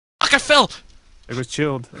Fuck! I fell. There goes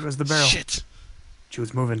Chilled. There goes the barrel. Shit.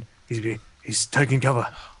 Chilled's moving. He's taking cover.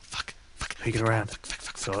 Fuck. Fuck. Peeking around.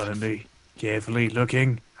 Fuck. Silently. Carefully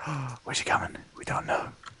looking. Where's he coming? We don't know.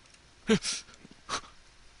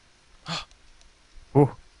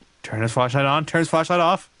 Oh. Turn his flashlight on. Turn his flashlight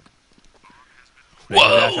off.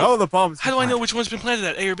 Whoa! Oh, the bomb's. How do I know which one's been planted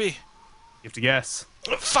at, A or B? You have to guess.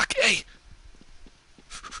 Fuck, A!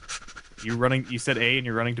 You're running. You said A and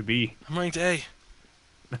you're running to B. I'm running to A.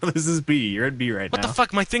 No, this is B. You're at B right What now. the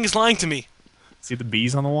fuck? My thing is lying to me. See the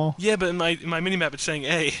B's on the wall? Yeah, but in my minimap it's saying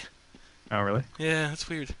A. Oh, really? Yeah, that's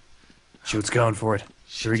weird. Chilled's going for it.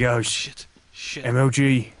 Here he goes. Shit. MOG.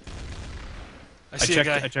 I see a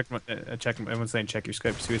guy. I checked. Everyone's saying check your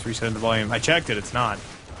scope. See what's resetting the volume. I checked it. It's not.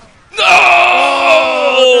 No!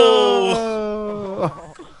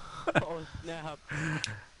 Oh, snap.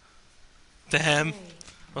 Damn.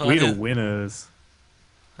 Well, We I the knew, winners.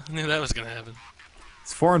 I knew that was gonna happen.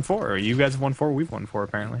 It's 4-4. You guys have won 4. We've won 4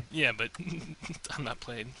 apparently. Yeah, but I'm not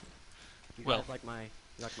playing. You Well, guys like my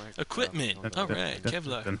equipment. stuff? All right,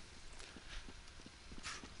 Kevlar.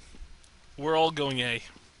 We're all going A.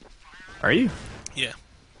 Are you? Yeah.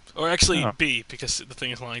 Or actually Oh. B, because the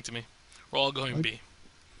thing is lying to me. We're all going What? B.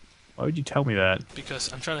 Why would you tell me that?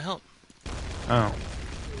 Because I'm trying to help. Oh.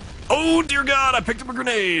 Oh dear God! I picked up a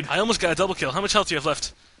grenade. I almost got a double kill. How much health do you have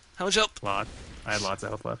left? How much health? Lot. I had lots of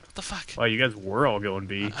health left. What the fuck? Wow, you guys were all going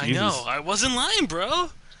B. I Jesus. know. I wasn't lying, bro. I'm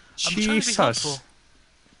trying to be Jesus. helpful.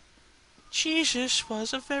 Jesus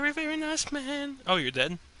was a very, very nice man. Oh, you're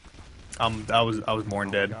dead? I was more than Oh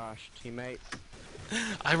my dead. gosh, teammate.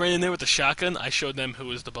 I ran in there with the shotgun. I showed them who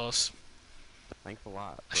was the boss. Thanks a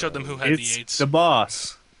lot. I showed them who had It's the AIDS. the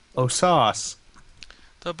boss. Oh, sauce.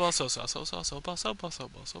 The boss, oh, sauce, oh, sauce, oh, boss, oh, boss, oh,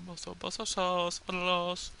 boss, oh, boss, oh, boss, oh, sauce, oh,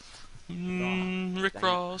 loss. Rick Dang it.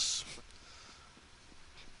 Ross.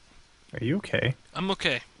 Are you okay? I'm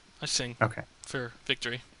okay. I sing Okay. for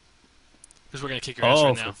victory. Because we're gonna kick your ass Oh,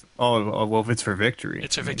 right now. well, if it's for victory.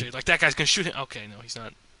 It's a victory. Like, that guy's gonna shoot him. Okay, no, he's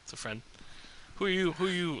not. It's a friend. Who are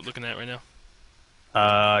you looking at right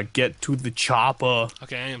now? Get to the chopper.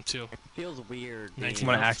 Okay, I am too. It feels weird. I'm being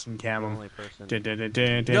gonna the action cam him. only person.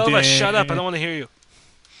 Nova, shut up. I don't want to hear you.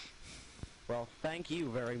 Well, thank you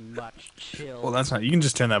very much, Chill. Well, that's not. You can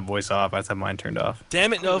just turn that voice off. I have mine turned off.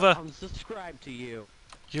 Damn it, Nova. I'm subscribed to you.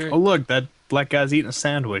 You're. Oh, look, that black guy's eating a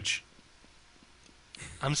sandwich.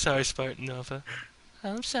 I'm sorry, Spartan Nova.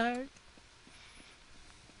 I'm sorry.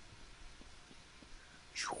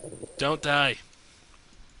 Don't die.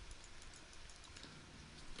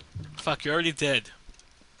 Fuck, you're already dead.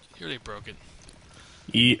 You're already broken.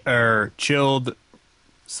 Chilled.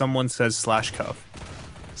 Someone says slash cuff.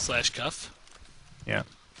 Slash cuff? Yeah.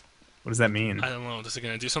 What does that mean? I don't know. Is it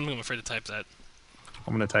gonna do something? I'm afraid to type that.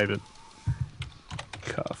 I'm gonna type it.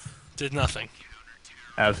 Cuff. Did nothing.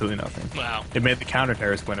 Absolutely nothing. Wow. It made the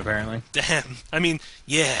counter-terrorist win, apparently. Damn. I mean,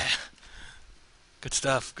 yeah. Good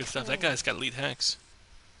stuff. Good stuff. That guy's got elite hacks.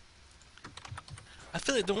 I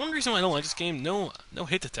feel like the one reason why I don't like this game, no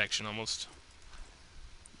hit detection almost.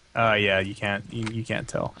 Yeah, you can't. You can't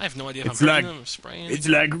tell. I have no idea if It's I'm like- hitting them or spraying. It's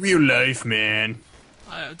like real life, man.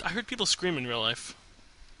 I heard people scream in real life.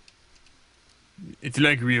 It's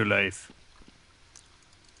like real life.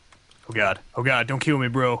 Oh god. Oh god, don't kill me,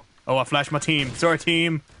 bro. Oh, I flashed my team. Sorry,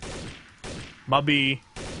 team. My B.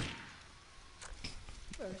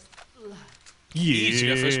 Yeah. Jeez, you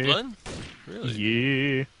got first blood? Really?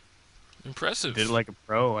 Yeah. Impressive. Did it like a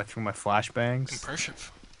pro. I threw my flashbangs.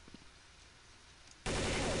 Impressive.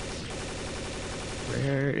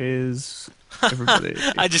 Where is everybody?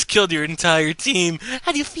 I just killed your entire team.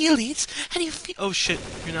 How do you feel, Eats? How do you feel? Oh shit,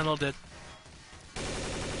 you're not all dead.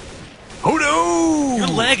 Oh no!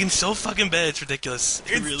 You're lagging so fucking bad, it's ridiculous.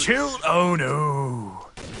 It It's really- chilled. Oh no!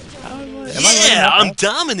 Yeah, I'm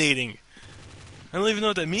dominating. I don't even know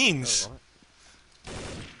what that means.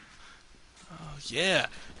 Oh yeah.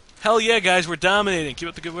 Hell yeah, guys, we're dominating. Keep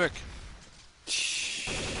up the good work.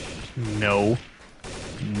 No.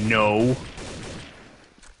 No.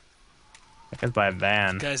 That guy's by a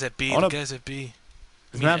van. Guys at B, I wanna- the guys at B.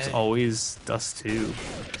 This I mean, map's A. always dust too.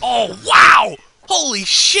 Oh wow! Holy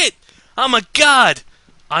shit! I'm a god!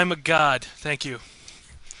 I'm a god. Thank you.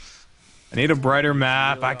 I need a brighter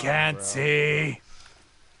map. really I are, can't bro. see.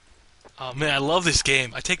 Oh man, I love this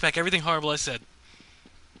game. I take back everything horrible I said.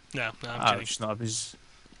 No, I'm Oh, kidding.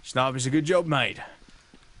 Schnob is a good job, mate.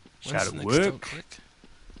 When's Shout the at next don't work. click?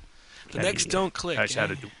 The Plenty- next don't click. I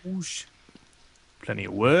shout eh? at whoosh. Plenty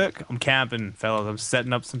of work. I'm camping, fellas. I'm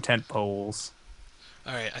setting up some tent poles.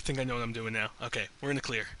 Alright, I think I know what I'm doing now. Okay, we're in the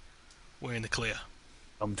clear. We're in the clear.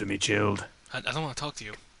 Come to me, chilled. I don't want to talk to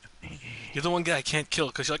you. You're the one guy I can't kill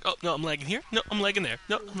because you're like, oh, no, I'm lagging here. No, I'm lagging there.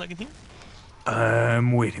 No, I'm lagging here.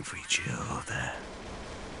 I'm waiting for you, Jill. There.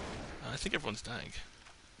 I think everyone's dying.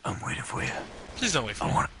 I'm waiting for you. Please don't wait for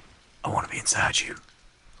me. I want to be inside you.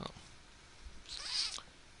 Oh.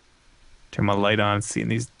 Turn my light on, see in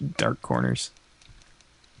these dark corners.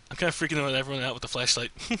 I'm kind of freaking everyone out with the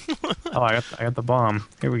flashlight. Oh, I got the bomb.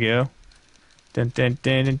 Here we go. Dun dun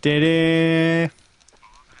dun dun dun dun.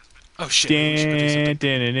 Oh shit. we should go do something.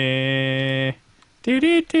 Dun dun dun. Do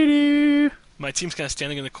do do do. My team's kind of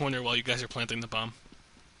standing in the corner while you guys are planting the bomb.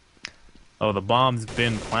 Oh, the bomb's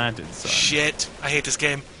been planted, son. Shit. I hate this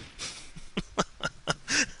game.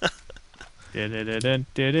 Dun dun dun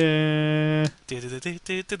dun dun.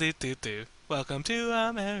 Do-do-do-do-do-do-do. Welcome to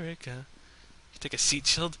America. Take a seat,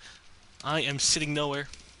 Shield. I am sitting nowhere.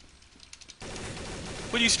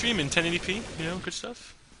 What are you streaming? 1080p? You know, good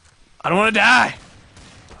stuff? I don't want to die.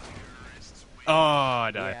 Oh,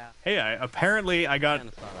 I died. Yeah. Hey, apparently I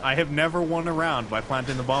have never won a round by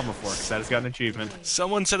planting the bomb before, because that has got an achievement.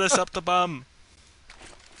 Someone set us up the bomb.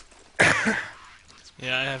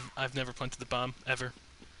 Yeah, I've never planted the bomb ever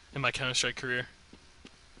in my Counter-Strike career.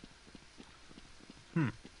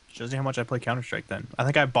 Shows you how much I play Counter-Strike then. I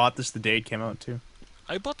think I bought this the day it came out too.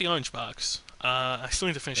 I bought the orange box. I still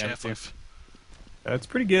need to finish Yeah, me Half-Life. It's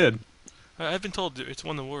pretty good. I've been told it's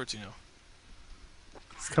won awards, you know.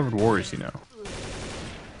 It's covered wars, you know.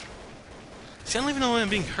 See, I don't even know when I'm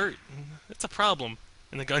being hurt. That's a problem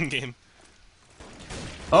in the gun game.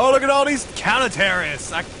 Oh, look at all these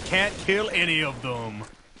counter-terrorists! I can't kill any of them.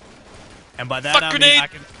 And by that Fuck, I grenade! mean I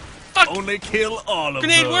can Fuck! only kill all of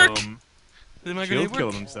Grenade them. work! Did my Shield grenade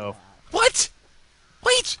killed work? himself. What?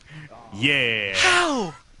 Wait! Yeah.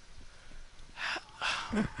 How?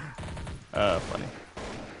 Funny.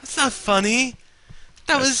 That's not funny.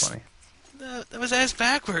 That That's was funny. that was ass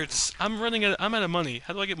backwards. I'm out of money.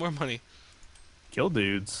 How do I get more money? Kill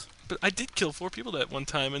dudes. But I did kill 4 people that one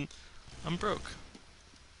time, and I'm broke.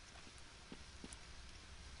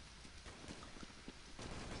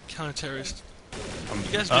 Counter-terrorist.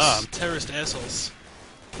 You guys are just terrorist assholes.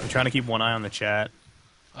 I'm trying to keep one eye on the chat.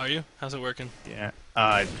 Are you? How's it working? Yeah.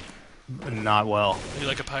 Not well. Are you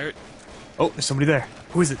like a pirate? Oh, there's somebody there.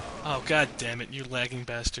 Who is it? Oh, god damn it, you lagging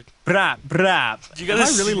bastard. Brap, brap. You gotta Am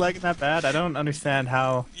I really see- lagging that bad? I don't understand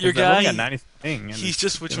how. Your 'cause I've only guy- got 90 ping, and He's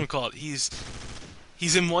just whatchamacallit.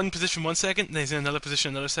 He's in one position 1 second, and then he's in another position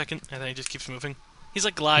another second, and then he just keeps moving. He's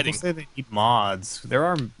like gliding. People say they need mods. There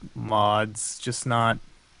are mods, just not.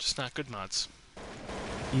 Just not good mods.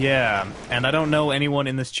 Yeah, and I don't know anyone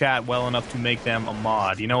in this chat well enough to make them a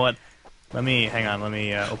mod. You know what? Let me hang on. Let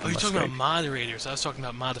me open Oh, you're my talking about Skype. moderators. I was talking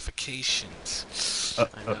about modifications.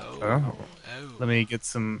 I know. Oh. Oh. Let me get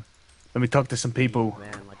some. Let me talk to some people.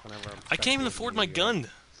 Man, like whenever I'm I can't even afford my gun.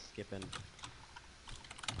 skipping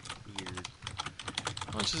years.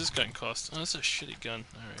 How much does this gun cost? Oh, that's a shitty gun.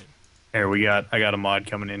 Alright. Here I got a mod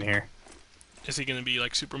coming in here. Is he gonna be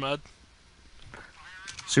like super mod?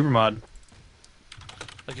 Super mod,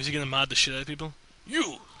 Like, is he gonna mod the shit out of people?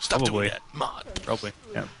 You! Stop Probably. doing that! Mod! probably.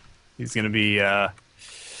 Yeah. He's gonna be. Oh,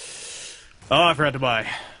 I forgot to buy.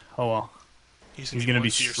 Oh well. He's gonna one be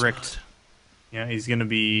fierce strict. mod. Yeah, he's gonna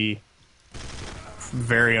be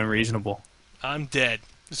very unreasonable. I'm dead.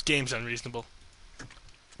 This game's unreasonable.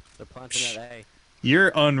 They're planting that A.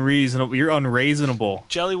 You're unreasonable. You're unreasonable.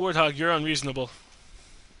 Jelly Warthog, you're unreasonable.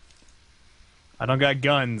 I don't got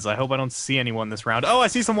guns. I hope I don't see anyone this round. Oh, I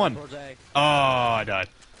see someone. Towards A. Oh, I died.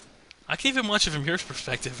 I can't even watch it from your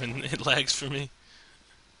perspective, and it lags for me.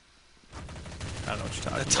 I don't know what you're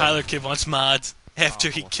talking That about. Tyler kid wants mods after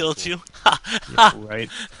he Oh, killed cool. you. Yeah, right.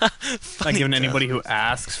 Not Funny giving death. anybody who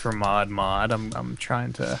asks for mod. I'm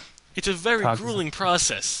trying to. It's a very Talk to grueling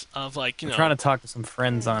process of, like, you I'm know. trying to talk to some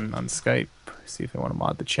friends on Skype. See if they want to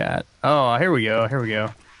mod the chat. Oh, here we go. Here we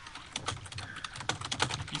go.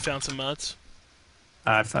 You found some mods?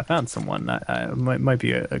 I found someone. I might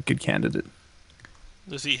be a good candidate.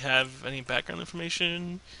 Does he have any background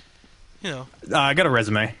information? You know, I got a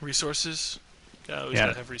resume. resources? Yeah, always Yeah.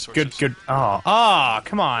 gotta have resources. Good. Oh,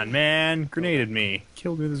 come on, man! Grenaded me.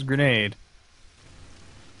 Killed me with his grenade.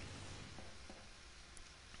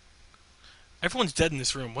 Everyone's dead in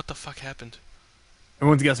this room. What the fuck happened?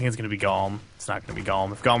 Everyone's guessing it's gonna be Galm. It's not gonna be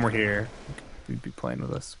Galm. If Galm were here, he'd be playing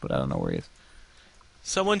with us. But I don't know where he is.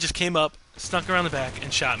 Someone just came up, snuck around the back,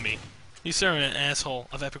 and shot me. You sir are an asshole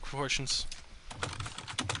of epic proportions.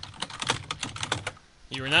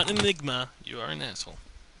 You are not an enigma. You are an asshole.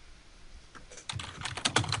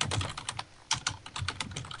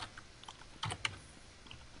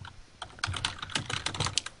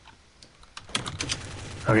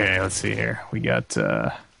 Okay, let's see here. We got.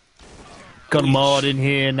 Got a mod in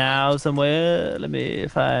here now somewhere. Let me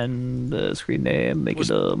find the screen name. Make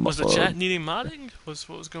Was it a the mod. chat needing modding? What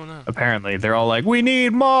was going on? Apparently, they're all like, "We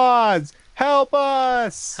need mods. Help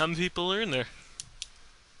us!" How many people are in there?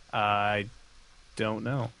 I don't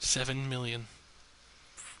know. 7 million.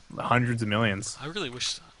 Hundreds of millions. I really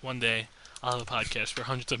wish one day I'll have a podcast where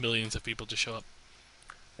hundreds of millions of people just show up.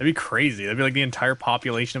 That'd be crazy. That'd be like the entire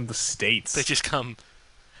population of the states. They just come,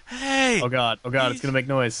 hey! Oh god, it's gonna make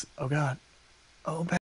noise. Oh god. Oh,